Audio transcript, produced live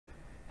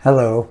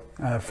Hello.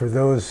 For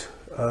those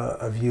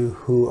of you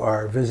who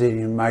are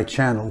visiting my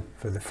channel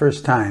for the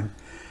first time,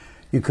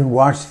 you can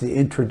watch the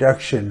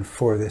introduction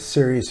for this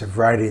series of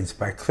writings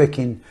by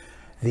clicking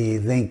the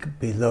link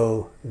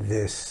below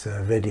this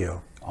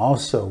video.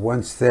 Also,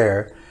 once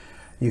there,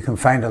 you can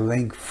find a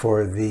link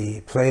for the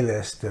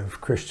playlist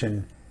of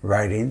Christian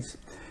writings,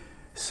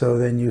 so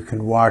then you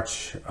can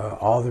watch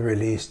all the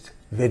released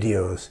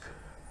videos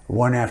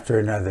one after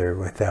another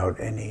without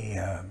any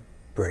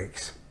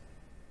breaks.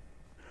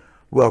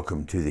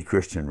 Welcome to the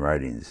Christian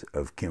writings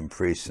of Kim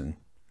Friesen.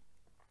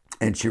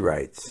 And she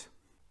writes,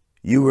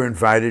 "You were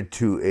invited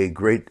to a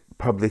great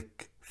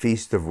public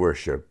feast of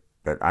worship,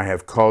 but I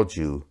have called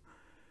you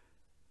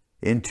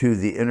into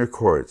the inner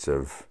courts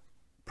of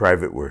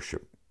private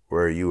worship,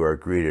 where you are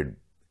greeted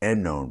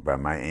and known by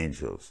my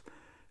angels,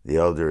 the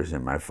elders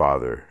and my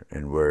Father,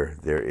 and where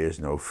there is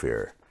no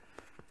fear.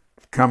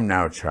 Come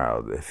now,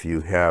 child, if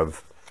you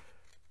have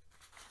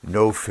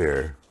no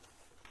fear.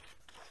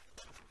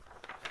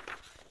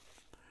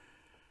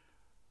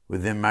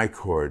 Within my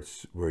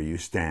courts, where you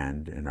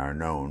stand and are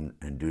known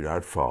and do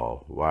not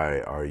fall, why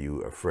are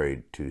you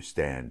afraid to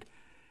stand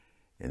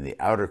in the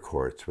outer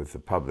courts with the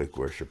public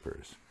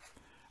worshippers?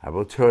 I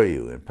will tell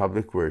you, in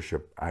public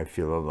worship I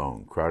feel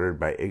alone, crowded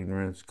by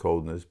ignorance,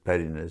 coldness,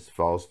 pettiness,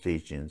 false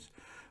teachings,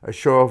 a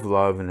show of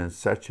love, and in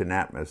such an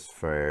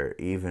atmosphere,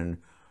 even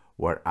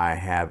what I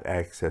have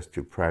access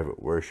to private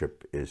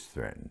worship is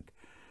threatened.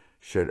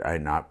 Should I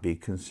not be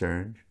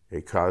concerned?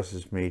 It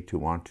causes me to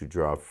want to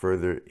draw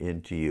further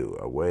into you,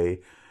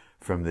 away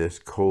from this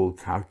cold,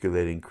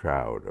 calculating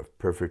crowd of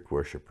perfect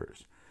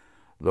worshipers.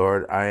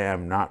 Lord, I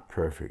am not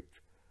perfect,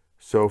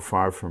 so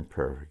far from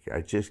perfect. I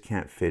just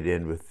can't fit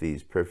in with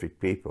these perfect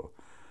people.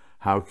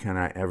 How can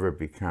I ever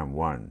become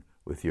one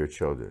with your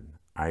children?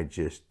 I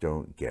just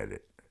don't get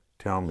it.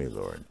 Tell me,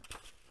 Lord."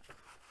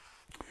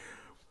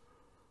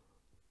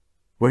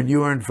 When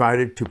you are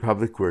invited to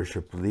public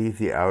worship, leave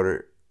the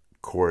outer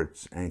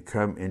courts and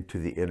come into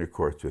the inner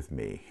courts with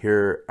me.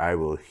 Here I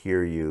will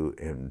hear you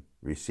and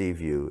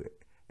receive you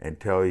and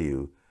tell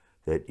you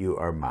that you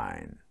are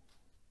mine.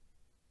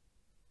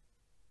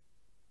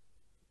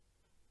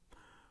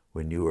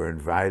 When you are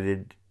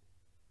invited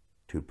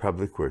to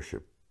public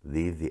worship,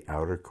 leave the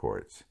outer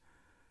courts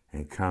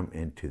and come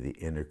into the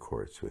inner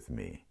courts with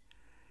me.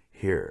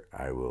 Here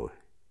I will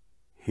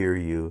hear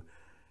you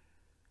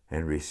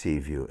and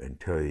receive you and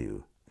tell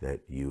you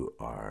that you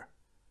are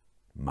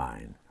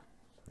mine.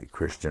 The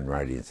Christian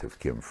writings of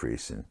Kim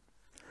Friesen.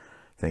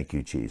 Thank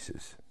you,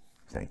 Jesus.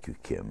 Thank you,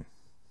 Kim.